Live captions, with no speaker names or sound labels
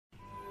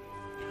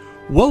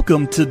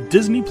Welcome to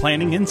Disney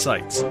Planning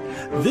Insights.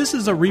 This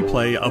is a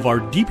replay of our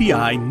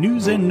DPI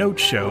News and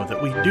Notes show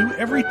that we do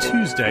every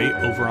Tuesday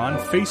over on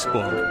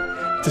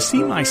Facebook. To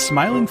see my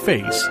smiling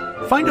face,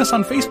 find us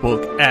on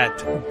Facebook at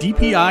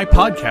DPI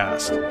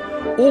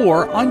Podcast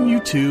or on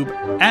YouTube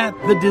at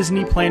the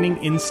Disney Planning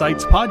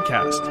Insights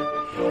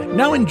Podcast.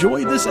 Now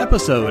enjoy this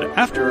episode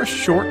after a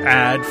short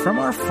ad from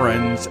our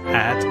friends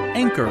at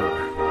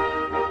Anchor.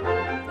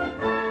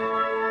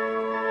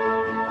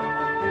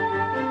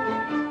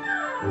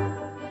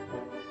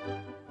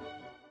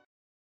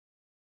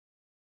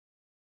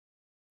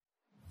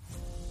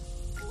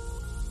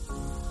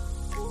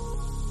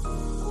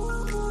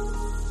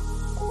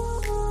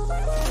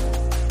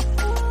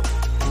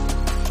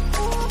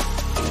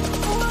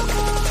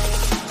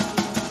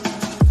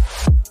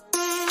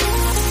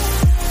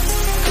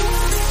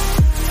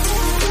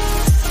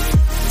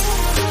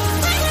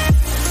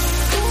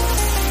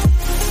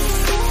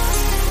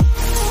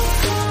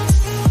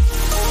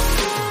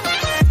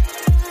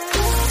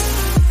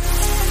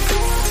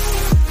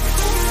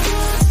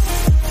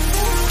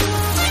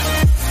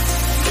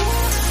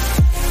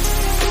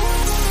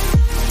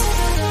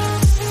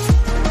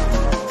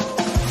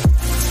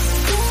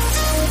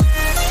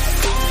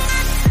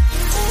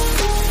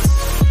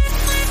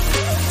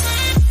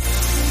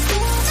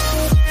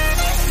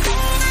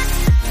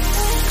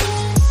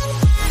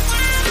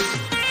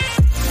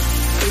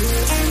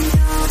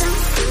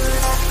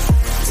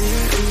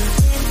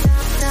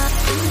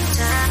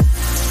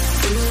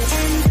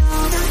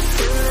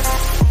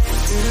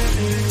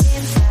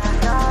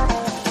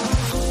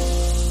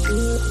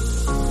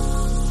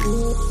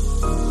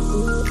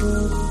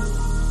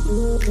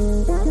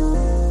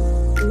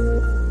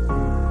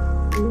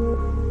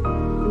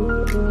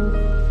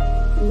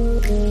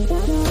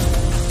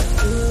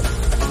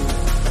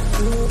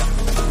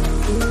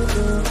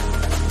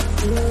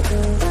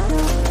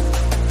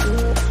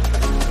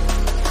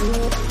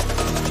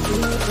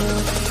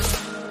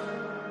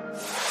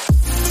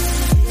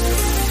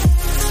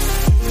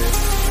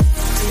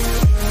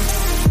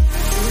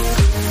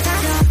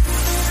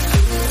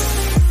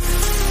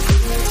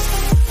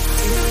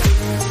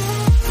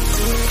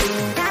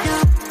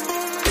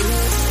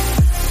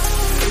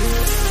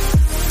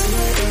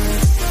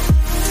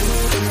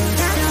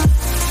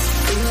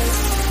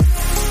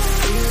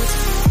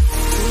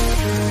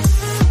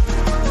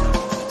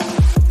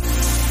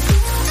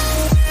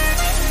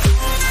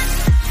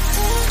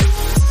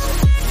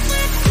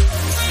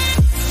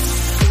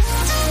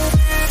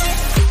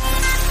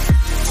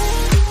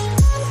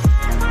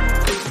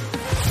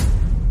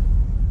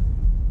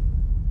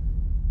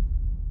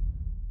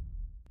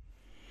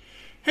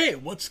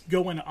 What's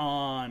going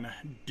on,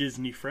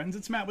 Disney friends?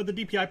 It's Matt with the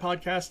DPI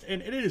Podcast,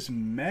 and it is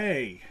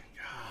May.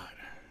 God.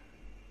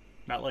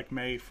 Not like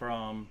May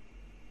from...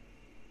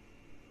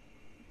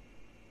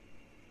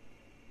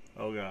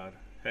 Oh, God.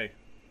 Hey.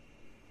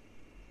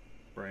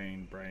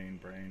 Brain.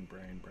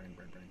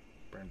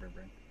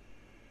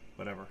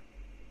 Whatever.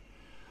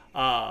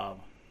 I'd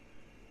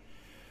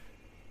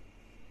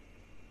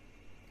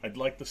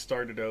like to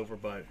start it over,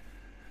 but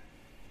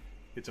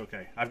it's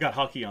okay. I've got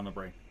hockey on the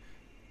brain.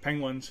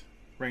 Penguins...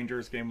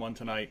 Rangers game 1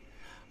 tonight.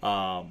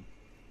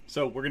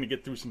 So we're going to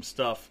get through some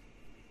stuff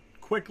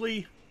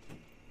quickly,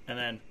 and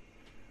then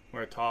we're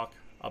going to talk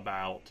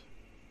about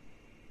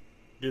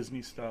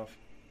Disney stuff,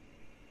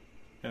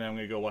 and then I'm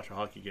going to go watch a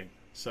hockey game.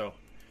 So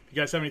if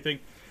you guys have anything,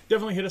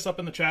 definitely hit us up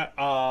in the chat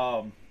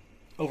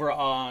over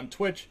on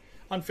Twitch,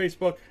 on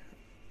Facebook,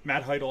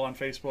 Matt Heidel on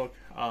Facebook.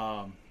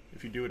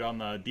 If you do it on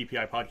the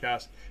DPI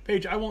podcast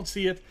page, I won't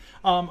see it.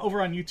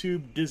 Over on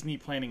YouTube, Disney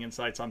Planning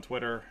Insights on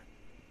Twitter,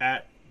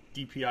 at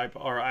DPI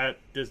or at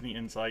Disney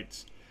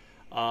Insights.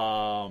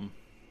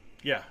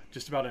 Yeah,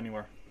 just about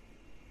anywhere.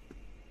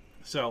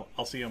 So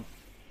I'll see them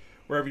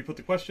wherever you put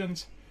the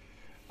questions.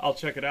 I'll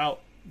check it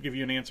out, give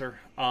you an answer.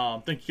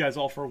 Thank you guys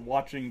all for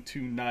watching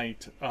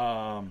tonight.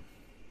 Yeah,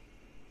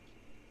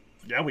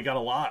 we got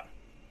a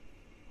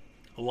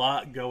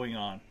lot going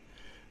on.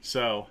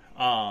 So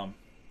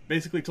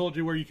basically told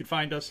you where you could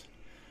find us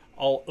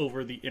all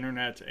over the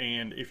internet,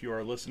 and if you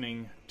are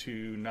listening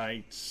to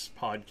tonight's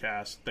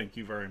podcast, thank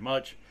you very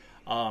much.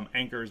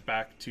 Anchor is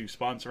back to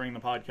sponsoring the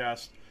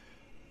podcast,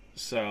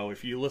 so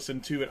if you listen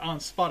to it on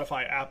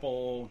Spotify,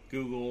 Apple,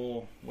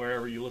 Google,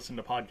 wherever you listen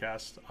to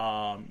podcasts,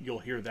 you'll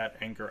hear that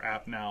Anchor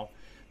app now.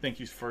 Thank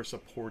you for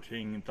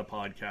supporting the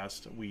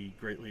podcast. We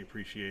greatly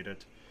appreciate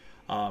it.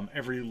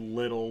 Every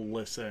little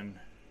listen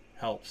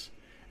helps,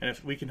 and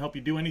if we can help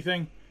you do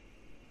anything,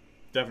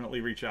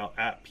 definitely reach out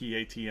at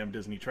PATM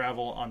Disney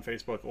Travel on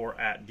Facebook or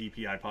at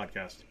DPI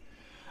Podcast.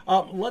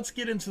 Let's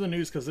get into the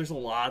news because there's a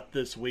lot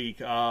this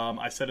week.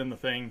 I said in the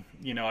thing,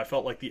 I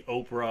felt like the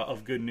Oprah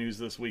of good news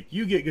this week.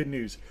 You get good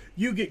news.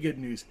 You get good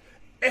news.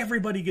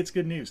 Everybody gets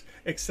good news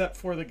except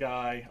for the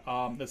guy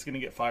that's going to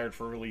get fired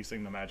for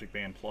releasing the Magic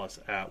Band Plus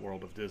at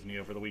World of Disney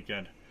over the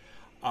weekend.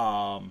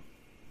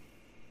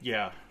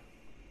 Yeah,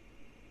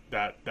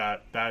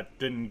 that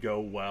didn't go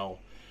well.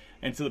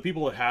 And to the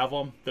people that have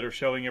them, that are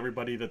showing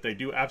everybody that they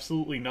do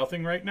absolutely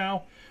nothing right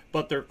now,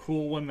 but they're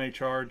cool when they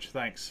charge,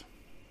 thanks.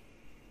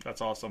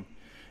 That's awesome.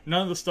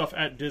 None of the stuff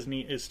at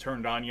Disney is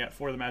turned on yet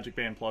for the Magic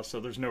Band Plus, so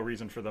there's no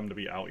reason for them to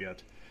be out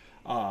yet.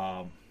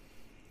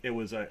 It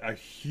was a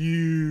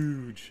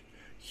huge,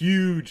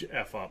 huge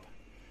F-up.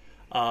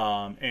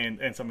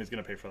 And somebody's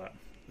going to pay for that.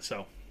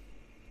 So,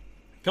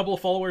 a couple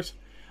of followers.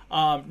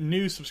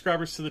 New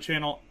subscribers to the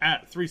channel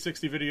at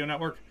 360 Video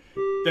Network.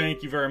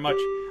 Thank you very much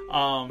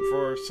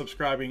for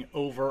subscribing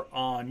over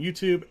on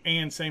YouTube.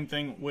 And same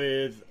thing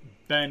with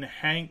Ben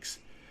Hanks.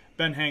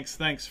 Ben Hanks,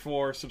 thanks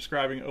for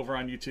subscribing over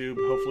on YouTube.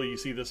 Hopefully you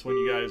see this when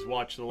you guys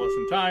watch the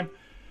lesson time.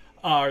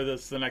 Or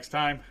this the next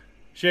time.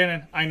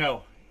 Shannon, I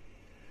know.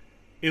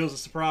 It was a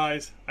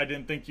surprise. I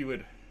didn't think you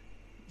would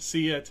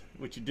see it,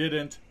 which you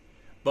didn't.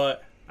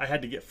 But I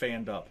had to get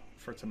fanned up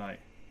for tonight.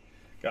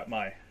 Got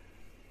my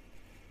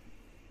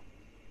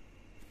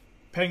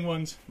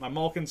Penguins, my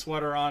Malkin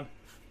sweater on.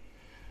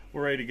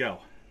 We're ready to go.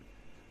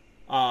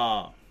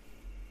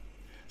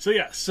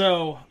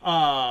 So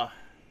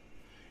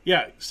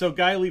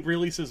Guy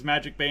releases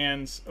Magic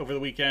Bands over the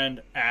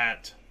weekend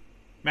at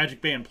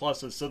Magic Band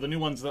Pluses, so the new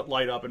ones that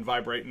light up and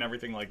vibrate and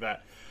everything like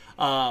that,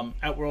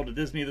 at World of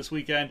Disney this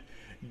weekend.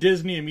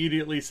 Disney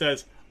immediately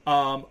says,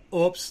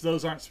 oops,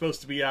 those aren't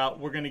supposed to be out.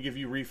 We're going to give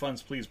you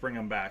refunds. Please bring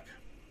them back.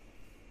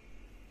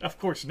 Of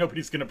course,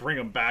 nobody's going to bring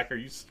them back. Are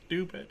you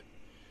stupid?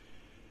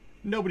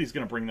 Nobody's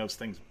going to bring those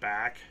things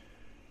back.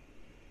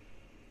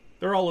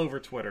 They're all over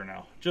Twitter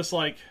now. Just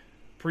like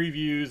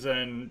previews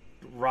and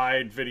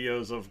ride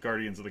videos of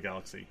Guardians of the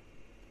Galaxy.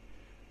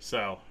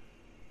 So,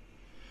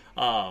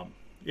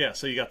 yeah,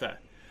 so you got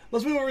that.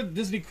 Let's move over to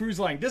Disney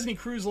Cruise Line. Disney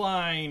Cruise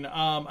Line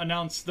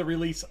announced the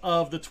release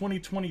of the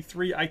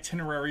 2023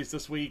 itineraries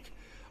this week.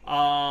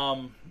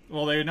 Well,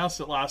 they announced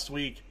it last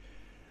week.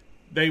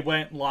 They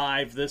went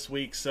live this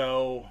week.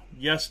 So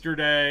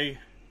yesterday,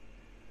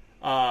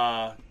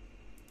 Golden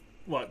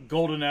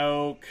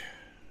Oak,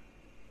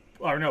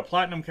 or no,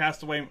 Platinum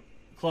Castaway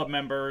Club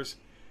members,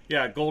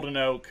 Golden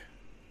Oak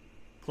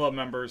Club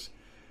members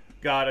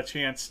got a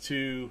chance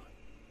to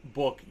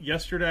book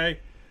yesterday.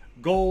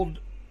 Gold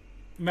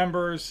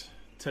members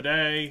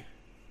today.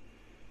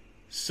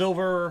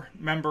 Silver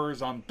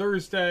members on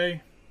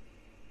Thursday.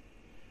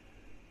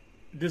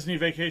 Disney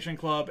Vacation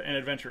Club and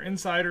Adventure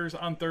Insiders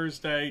on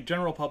Thursday.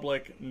 General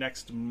public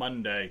next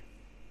Monday.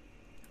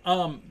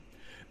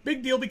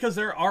 Big deal because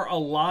there are a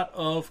lot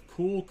of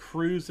cool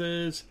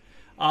cruises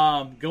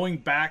going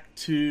back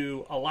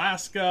to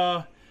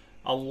Alaska,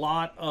 a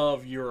lot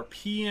of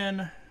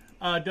European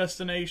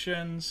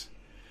destinations.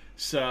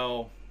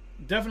 So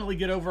definitely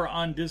get over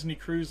on Disney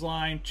Cruise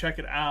Line, check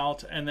it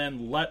out, and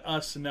then let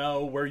us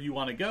know where you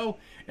want to go,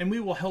 and we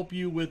will help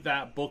you with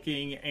that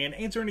booking and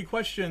answer any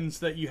questions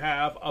that you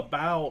have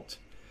about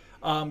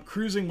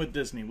cruising with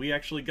Disney. We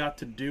actually got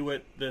to do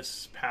it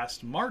this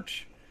past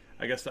March.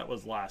 I guess that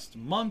was last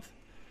month.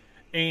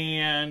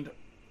 And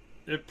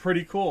it's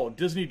pretty cool.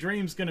 Disney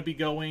Dream's going to be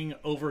going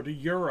over to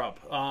Europe.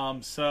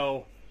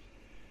 So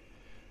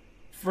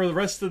for the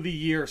rest of the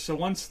year, so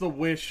once the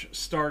Wish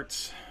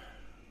starts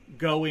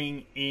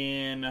going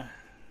in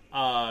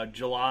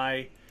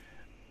July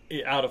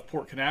out of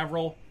Port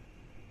Canaveral,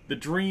 the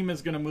Dream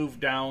is going to move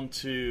down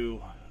to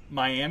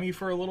Miami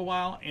for a little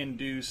while and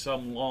do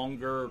some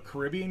longer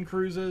Caribbean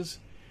cruises.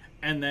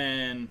 And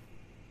then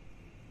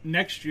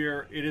next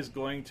year, it is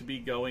going to be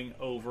going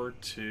over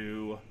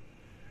to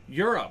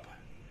Europe.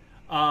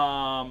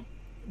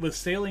 With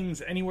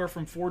sailings anywhere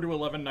from 4 to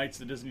 11 nights,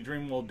 the Disney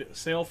Dream will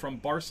sail from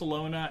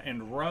Barcelona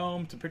and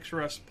Rome to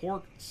picturesque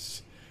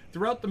ports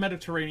throughout the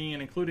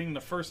Mediterranean, including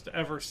the first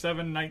ever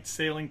 7-night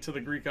sailing to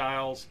the Greek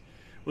Isles,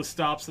 with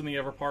stops in the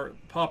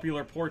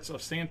ever-popular ports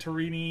of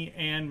Santorini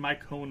and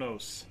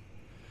Mykonos.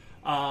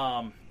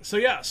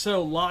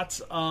 So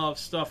lots of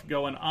stuff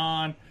going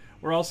on.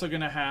 We're also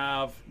going to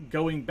have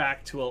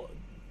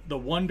the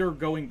Wonder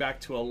going back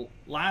to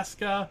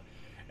Alaska,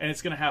 and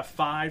it's going to have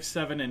 5,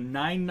 7, and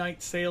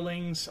 9-night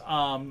sailings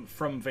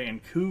from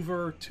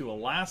Vancouver to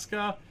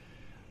Alaska,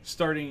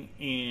 starting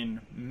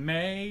in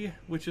May,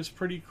 which is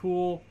pretty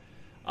cool.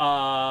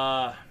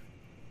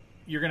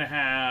 You're going to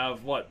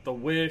have, the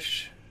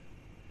Wish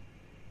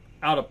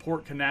out of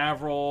Port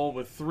Canaveral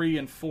with 3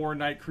 and 4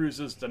 night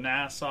cruises to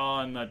Nassau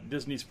and the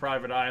Disney's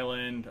private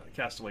island,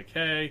 Castaway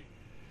Cay.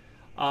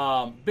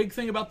 Big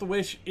thing about the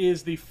Wish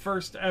is the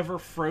first ever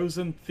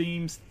Frozen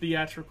themed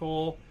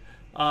theatrical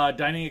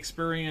dining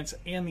experience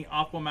and the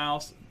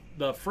Aquamouse.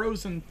 The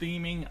Frozen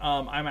theming,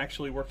 I'm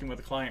actually working with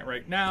a client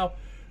right now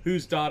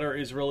whose daughter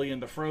is really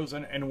into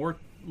Frozen, and we're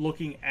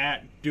looking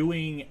at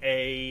doing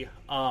a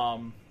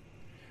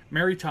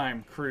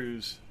maritime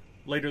cruise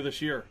later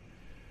this year.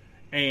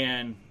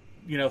 And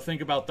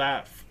think about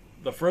that.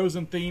 The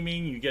Frozen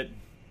theming, you get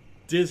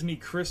Disney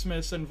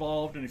Christmas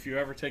involved, and if you've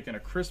ever taken a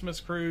Christmas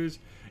cruise,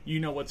 you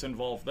know what's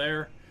involved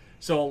there.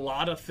 So a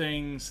lot of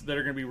things that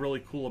are going to be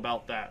really cool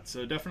about that.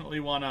 So definitely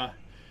want to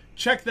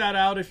check that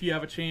out if you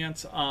have a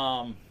chance.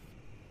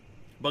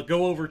 But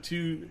go over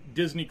to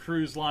Disney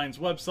Cruise Line's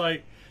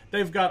website.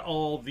 They've got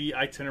all the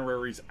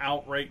itineraries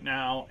out right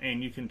now,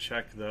 and you can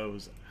check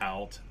those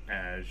out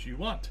as you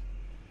want.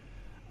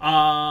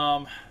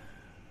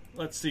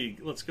 Let's see.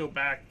 Let's go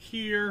back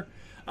here.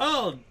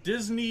 Oh,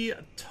 Disney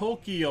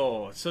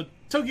Tokyo. So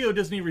Tokyo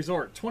Disney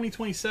Resort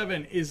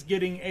 2027 is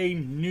getting a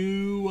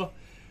new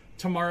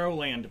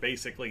Tomorrowland,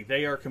 basically.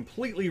 They are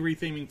completely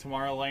retheming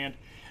Tomorrowland.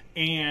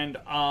 And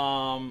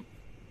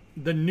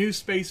the new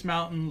Space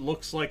Mountain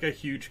looks like a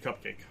huge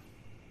cupcake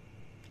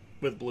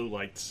with blue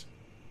lights.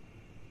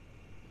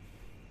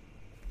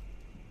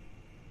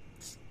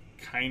 It's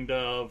kind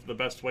of the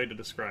best way to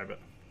describe it.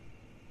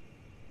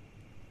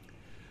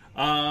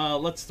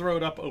 Let's throw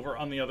it up over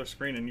on the other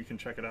screen and you can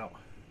check it out.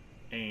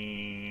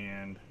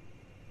 And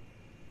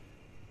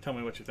tell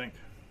me what you think.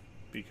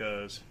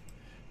 Because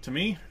to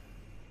me,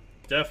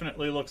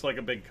 definitely looks like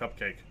a big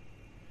cupcake.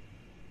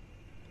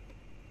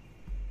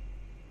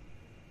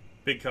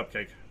 Big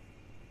cupcake.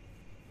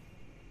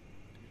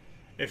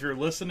 If you're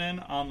listening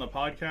on the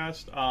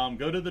podcast,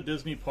 go to the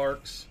Disney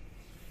Parks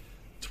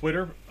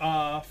Twitter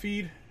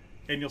feed,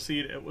 and you'll see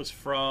it. It was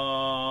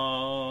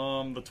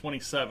from the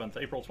 27th,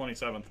 April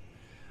 27th.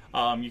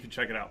 You can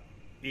check it out.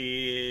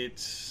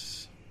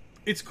 It's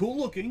cool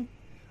looking.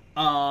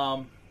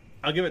 I'll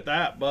give it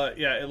that. But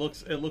yeah, it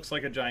looks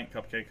like a giant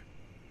cupcake.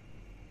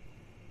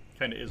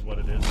 Kind of is what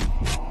it is.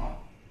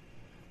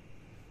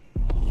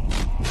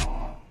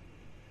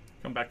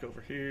 Come back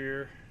over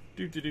here.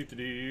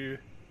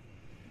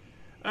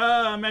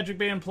 Magic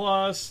Band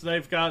Plus.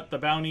 They've got the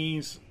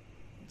bounties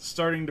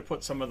starting to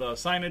put some of the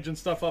signage and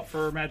stuff up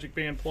for Magic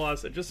Band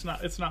Plus. It's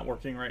not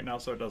working right now,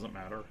 so it doesn't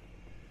matter.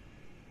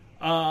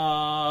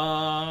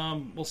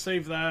 We'll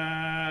save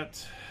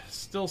that.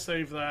 Still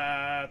save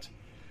that.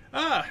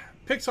 Pixar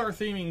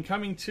theming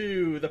coming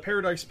to the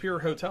Paradise Pier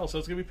Hotel. So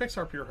it's gonna be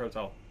Pixar Pier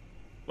Hotel.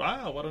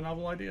 Wow, what a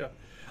novel idea.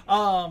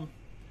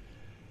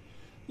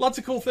 Lots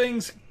of cool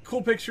things.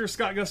 Cool pictures.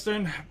 Scott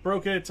Gustin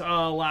broke it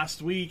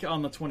last week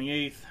on the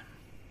 28th.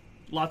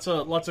 Lots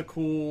of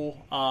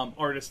cool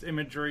artist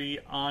imagery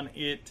on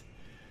it.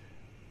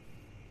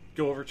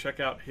 Go over, check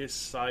out his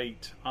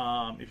site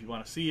if you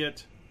want to see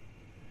it.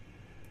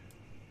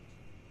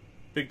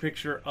 Big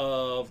picture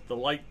of the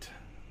light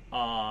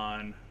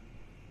on.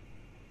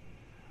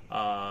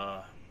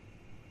 Let's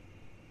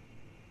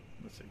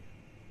see.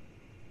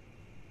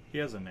 He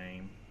has a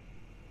name.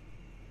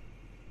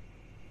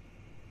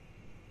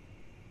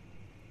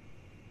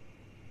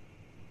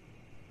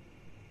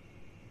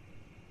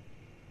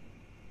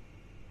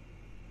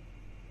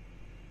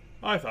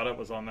 I thought it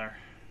was on there.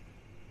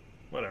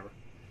 Whatever.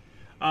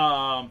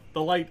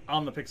 The light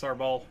on the Pixar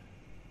ball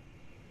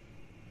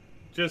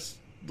just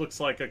looks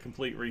like a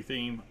complete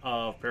retheme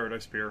of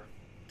Paradise Pier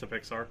to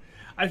Pixar.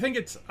 I think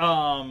it's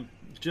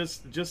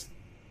just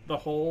the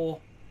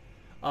whole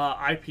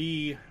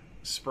IP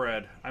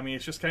spread. I mean,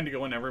 it's just kind of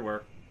going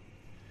everywhere.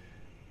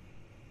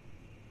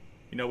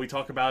 You know, we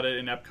talk about it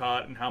in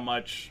Epcot and how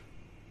much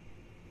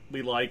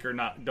we like or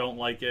don't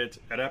like it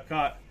at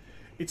Epcot.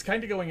 It's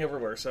kind of going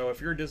everywhere. So if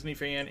you're a Disney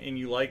fan and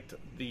you liked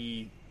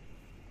the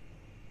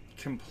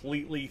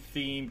completely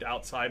themed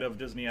outside of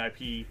Disney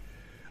IP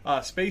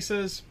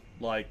spaces,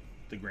 like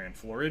the Grand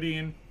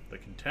Floridian, the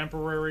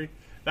Contemporary,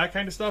 that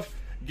kind of stuff,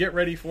 get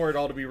ready for it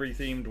all to be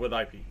rethemed with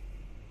IP.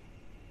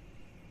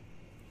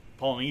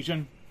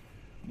 Polynesian,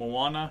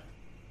 Moana,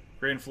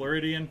 Grand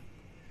Floridian,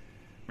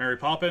 Mary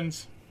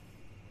Poppins,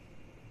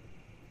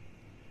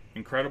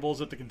 Incredibles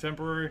at the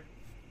Contemporary.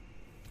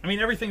 I mean,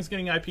 everything's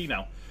getting IP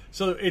now.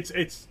 So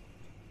it's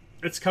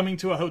coming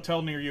to a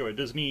hotel near you, a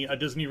Disney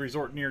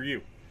resort near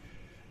you.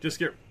 Just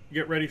get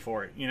ready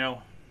for it, you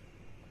know.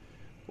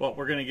 Well,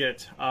 we're gonna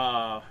get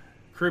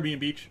Caribbean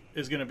Beach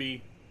is gonna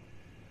be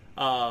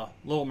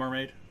Little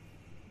Mermaid.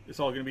 It's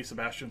all gonna be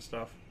Sebastian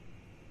stuff.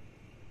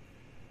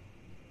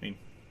 I mean,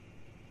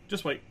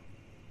 just wait.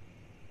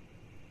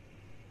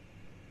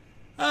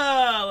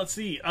 Let's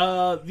see.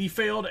 The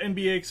failed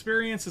NBA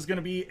experience is going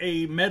to be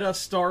a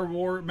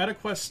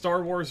MetaQuest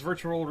Star Wars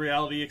virtual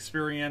reality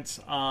experience.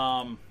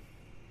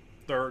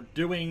 They're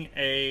doing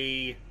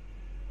a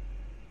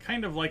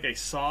kind of like a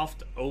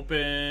soft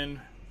open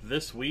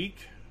this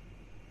week.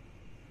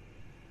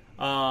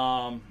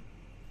 And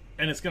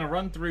it's going to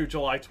run through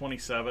July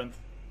 27th.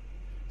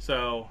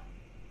 So,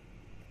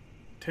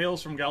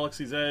 Tales from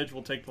Galaxy's Edge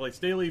will take place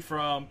daily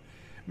from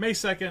May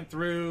 2nd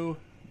through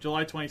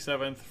July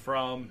 27th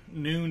from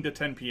noon to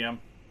 10 p.m.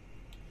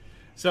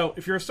 So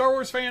if you're a Star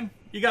Wars fan,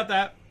 you got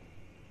that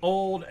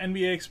old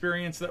NBA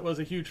experience that was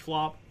a huge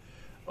flop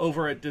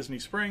over at Disney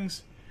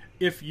Springs.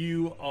 If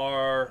you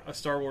are a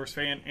Star Wars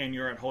fan and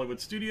you're at Hollywood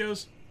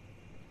Studios,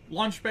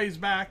 Launch Bay's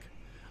back.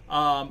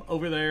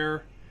 Over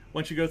there,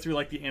 once you go through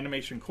like the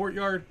animation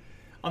courtyard,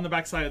 on the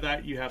backside of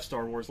that you have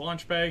Star Wars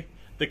Launch Bay.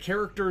 The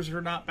characters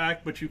are not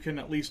back, but you can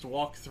at least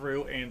walk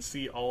through and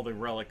see all the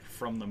relic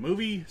from the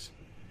movies,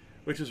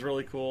 which is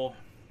really cool.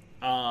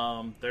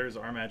 There's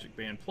our Magic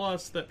Band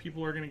Plus that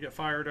people are going to get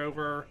fired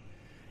over.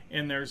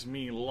 And there's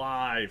Me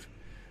Live.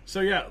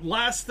 So yeah,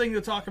 last thing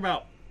to talk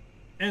about,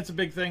 and it's a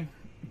big thing.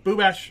 Boo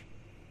Bash,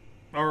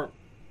 or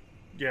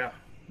yeah,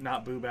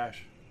 not Boo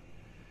Bash.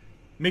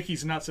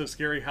 Mickey's Not So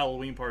Scary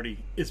Halloween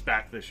Party is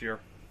back this year.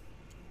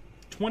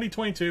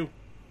 2022.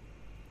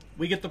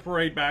 We get the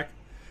parade back.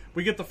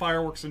 We get the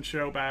fireworks and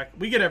show back.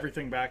 We get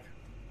everything back.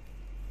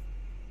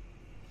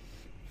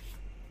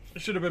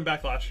 It should have been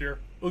back last year.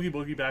 Oogie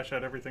Boogie Bash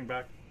had everything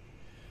back.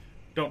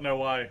 Don't know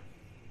why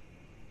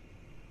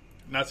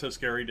Not So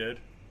Scary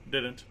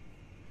didn't.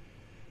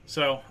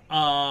 So,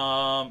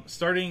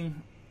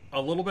 starting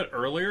a little bit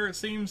earlier, it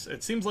seems.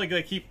 It seems like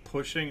they keep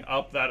pushing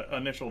up that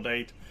initial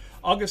date.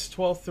 August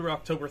 12th through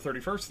October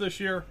 31st this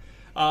year.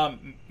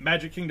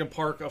 Magic Kingdom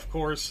Park, of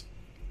course,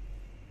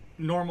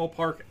 normal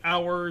park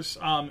hours.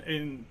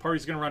 And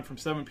party's going to run from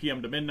 7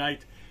 p.m. to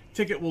midnight.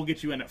 Ticket will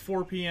get you in at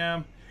 4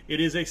 p.m. It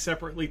is a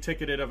separately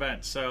ticketed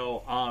event.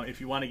 So if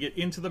you want to get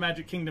into the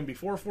Magic Kingdom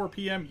before 4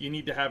 p.m., you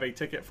need to have a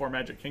ticket for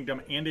Magic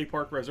Kingdom and a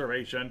park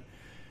reservation.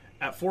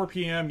 At 4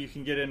 p.m., you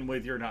can get in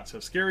with your Not So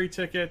Scary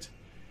ticket.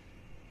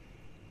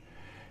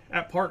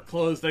 At park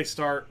close, they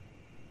start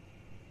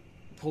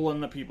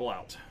pulling the people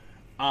out.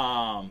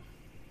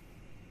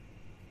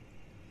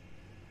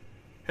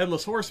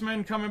 Headless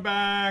Horseman coming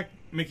back.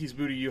 Mickey's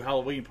Booty You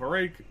Halloween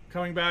Parade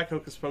coming back.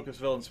 Hocus Pocus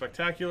Villain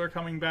Spectacular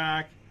coming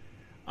back.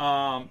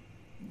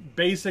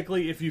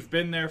 Basically, if you've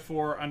been there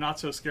for a Not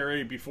So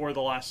Scary before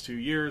the last 2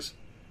 years,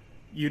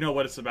 you know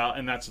what it's about,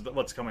 and that's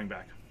what's coming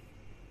back.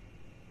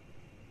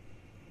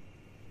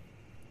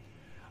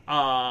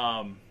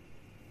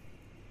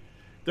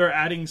 They're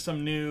adding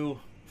some new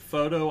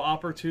photo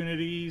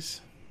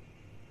opportunities.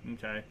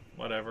 Okay,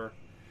 whatever.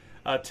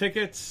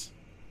 Tickets,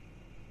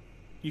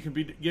 you can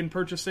begin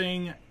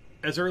purchasing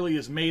as early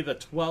as May the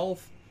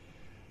 12th,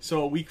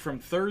 so a week from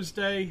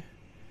Thursday.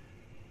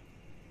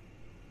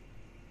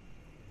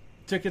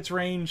 Tickets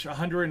range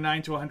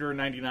 $109 to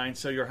 $199,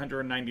 so your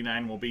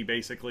 $199 will be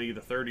basically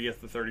the 30th,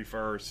 the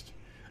 31st,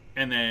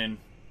 and then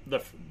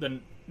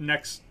the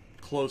next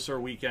closer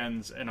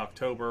weekends in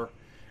October.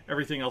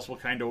 Everything else will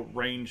kind of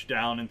range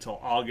down until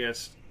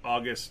August.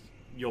 August,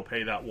 you'll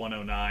pay that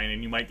 $109,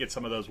 and you might get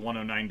some of those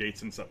 $109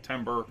 dates in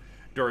September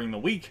during the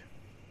week.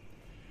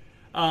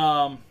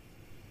 Lots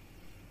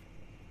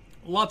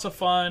of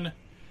fun.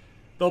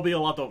 There'll be a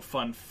lot of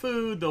fun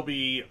food. There'll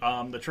be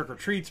the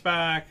trick-or-treats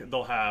back.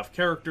 They'll have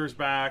characters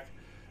back.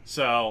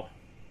 So,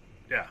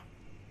 yeah.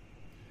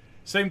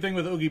 Same thing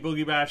with Oogie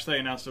Boogie Bash. They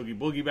announced Oogie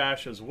Boogie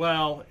Bash as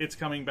well. It's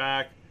coming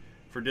back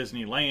for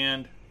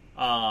Disneyland.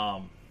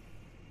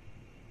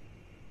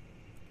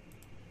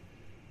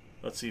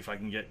 Let's see if I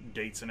can get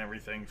dates and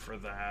everything for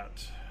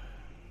that.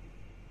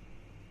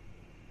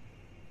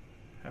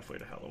 Halfway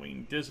to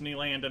Halloween.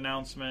 Disneyland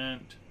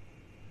announcement.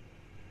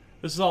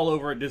 This is all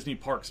over at Disney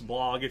Parks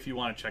blog if you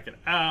want to check it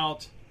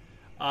out.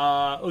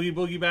 Oogie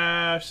Boogie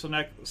Bash,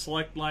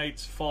 select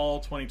nights, fall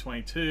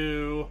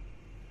 2022.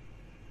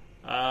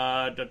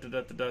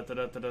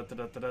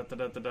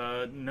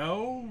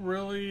 No,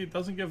 really, it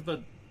doesn't give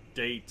the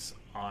dates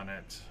on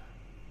it.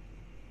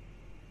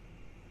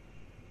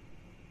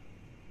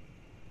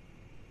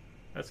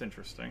 That's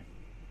interesting.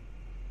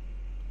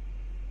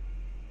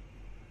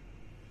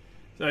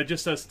 So it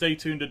just says, stay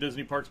tuned to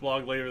Disney Parks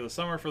blog later this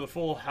summer for the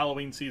full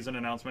Halloween season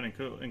announcement,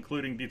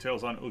 including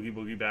details on Oogie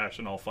Boogie Bash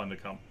and all fun to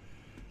come.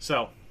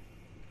 So,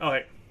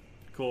 okay,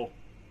 cool,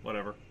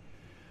 whatever.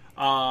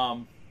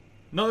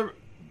 Another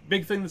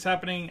big thing that's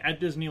happening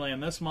at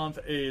Disneyland this month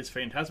is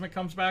Fantasmic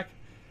comes back.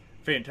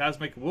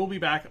 Fantasmic will be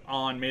back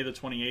on May the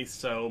 28th,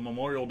 so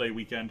Memorial Day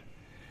weekend,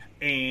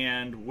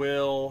 and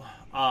will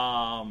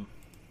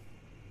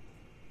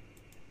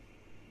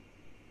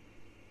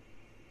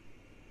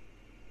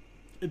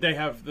they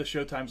have the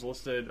showtimes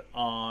listed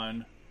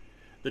on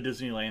the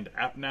Disneyland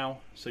app now,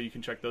 so you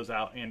can check those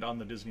out, and on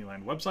the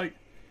Disneyland website.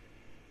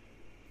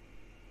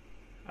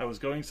 I was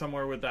going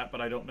somewhere with that,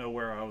 but I don't know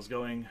where I was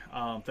going.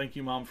 Thank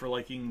you, Mom, for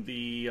liking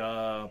the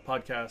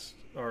podcast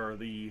or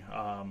the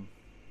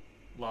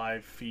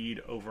live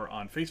feed over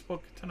on Facebook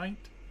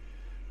tonight.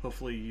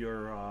 Hopefully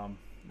you're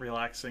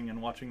relaxing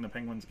and watching the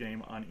Penguins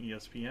game on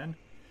ESPN.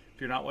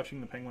 If you're not watching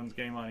the Penguins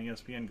game on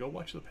ESPN, go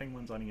watch the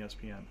Penguins on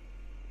ESPN.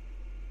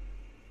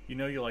 You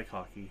know you like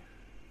hockey.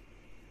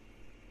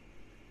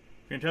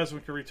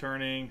 Fantasmic are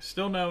returning.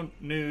 Still no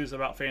news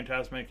about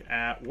Fantasmic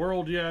at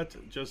World yet.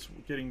 Just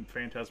getting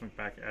Fantasmic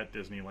back at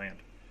Disneyland.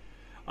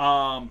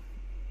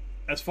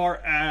 As far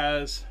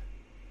as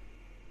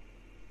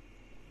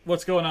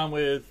what's going on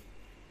with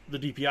the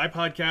DPI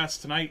podcast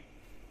tonight,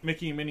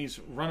 Mickey and Minnie's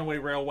Runaway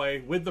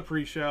Railway with the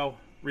pre-show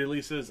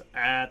releases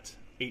at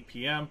 8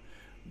 p.m.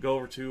 Go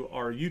over to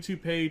our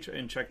YouTube page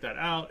and check that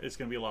out. It's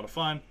going to be a lot of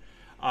fun.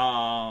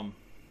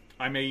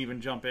 I may even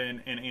jump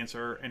in and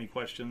answer any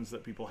questions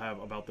that people have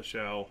about the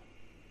show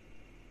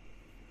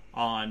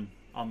on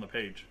the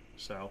page.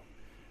 So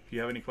if you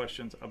have any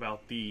questions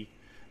about the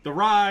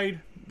ride,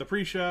 the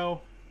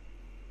pre-show,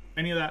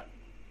 any of that,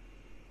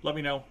 let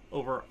me know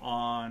over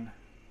on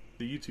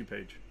the YouTube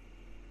page.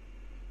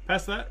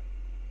 Past that,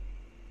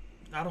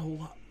 not a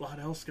whole lot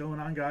else going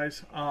on,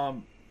 guys.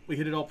 We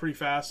hit it all pretty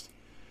fast.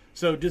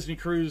 So Disney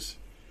Cruise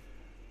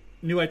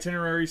New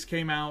itineraries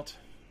came out.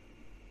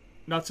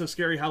 Not so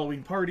scary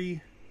Halloween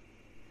party.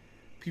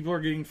 People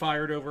are getting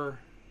fired over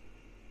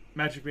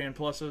Magic Band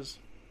Pluses.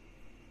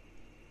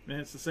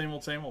 And it's the same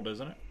old,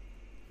 isn't it?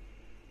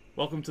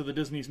 Welcome to the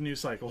Disney's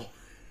news cycle.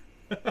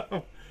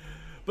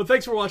 But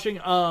thanks for watching.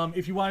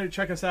 If you wanted to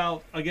check us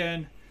out,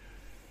 again,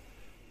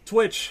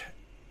 Twitch,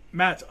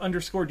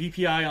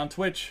 Matt_DPI on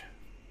Twitch.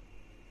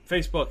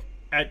 Facebook,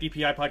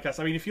 @DPI Podcast.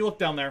 I mean, if you look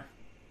down there,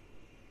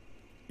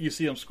 you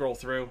see them scroll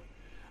through.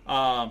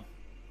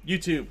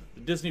 YouTube,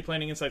 the Disney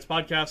Planning Insights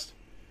Podcast.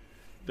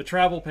 The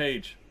travel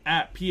page,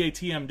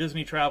 @PATM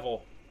Disney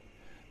Travel.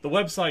 The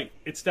website,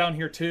 it's down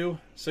here too,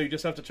 so you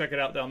just have to check it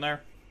out down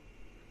there.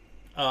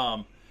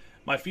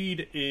 My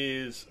feed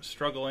is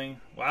struggling.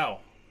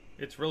 Wow,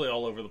 it's really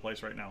all over the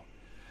place right now.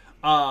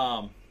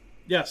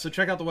 Yeah, so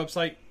check out the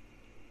website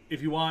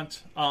if you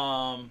want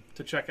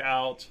to check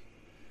out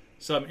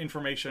some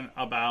information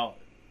about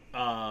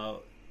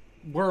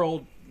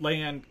world,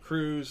 land,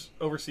 cruise,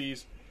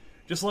 overseas.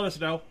 Just let us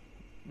know.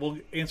 We'll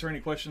answer any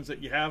questions that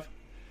you have.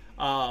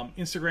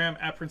 Instagram,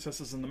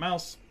 @Princesses and the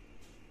Mouse.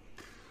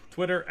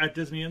 Twitter,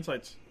 @Disney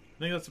Insights. I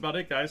think that's about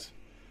it, guys.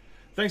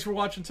 Thanks for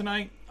watching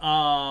tonight.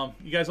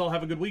 You guys all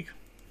have a good week.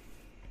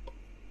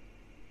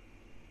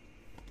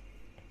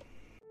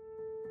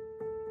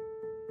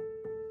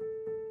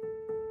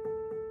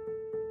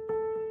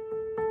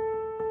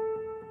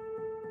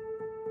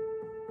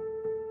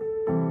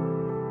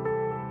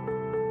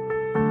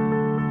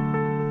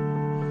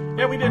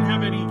 Yeah, we didn't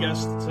have any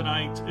guests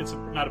tonight. It's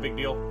not a big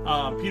deal.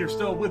 Peter's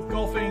still with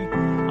golfing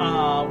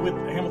with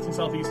Hamilton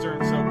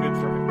Southeastern, so good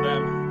for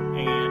them.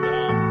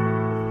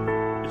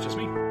 And it's just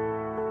me.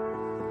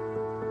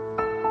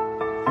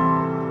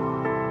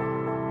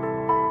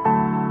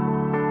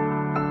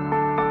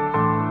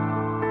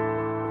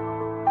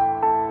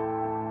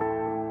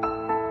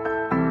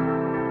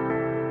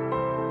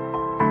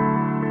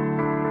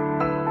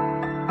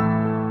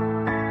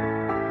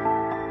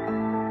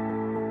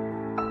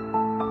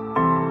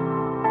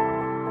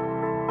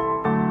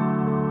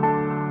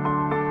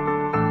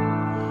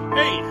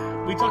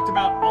 We talked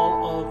about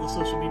all of the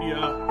social media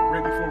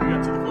right before we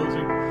got to the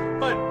closing.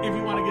 But if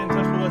you want to get in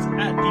touch with us,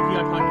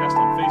 @DPI Podcast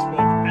on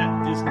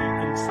Facebook, @Disney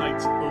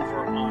Insights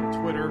over on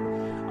Twitter.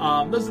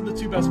 Those are the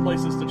two best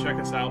places to check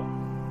us out.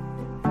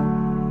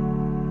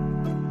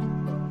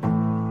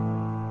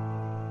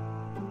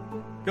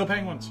 Go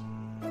Penguins!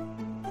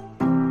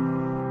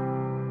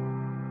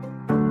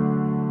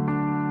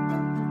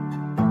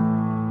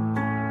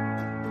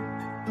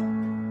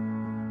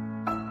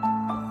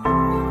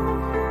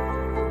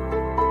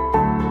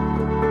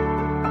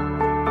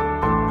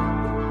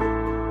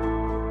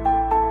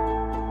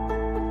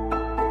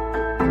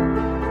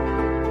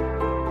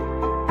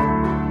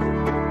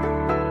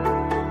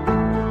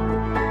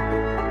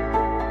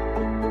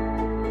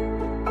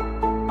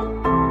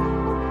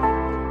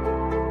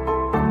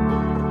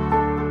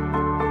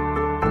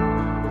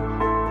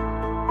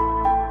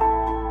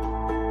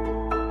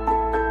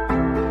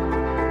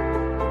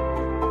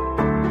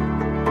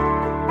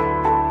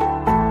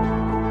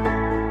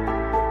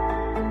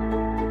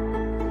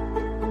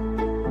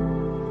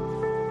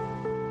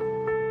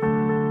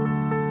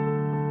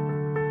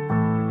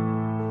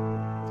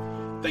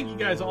 Thank you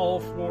guys all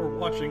for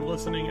watching,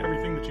 listening,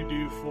 everything that you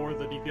do for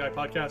the DPI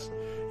Podcast.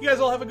 You guys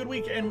all have a good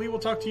week, and we will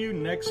talk to you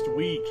next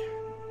week.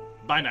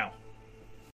 Bye now.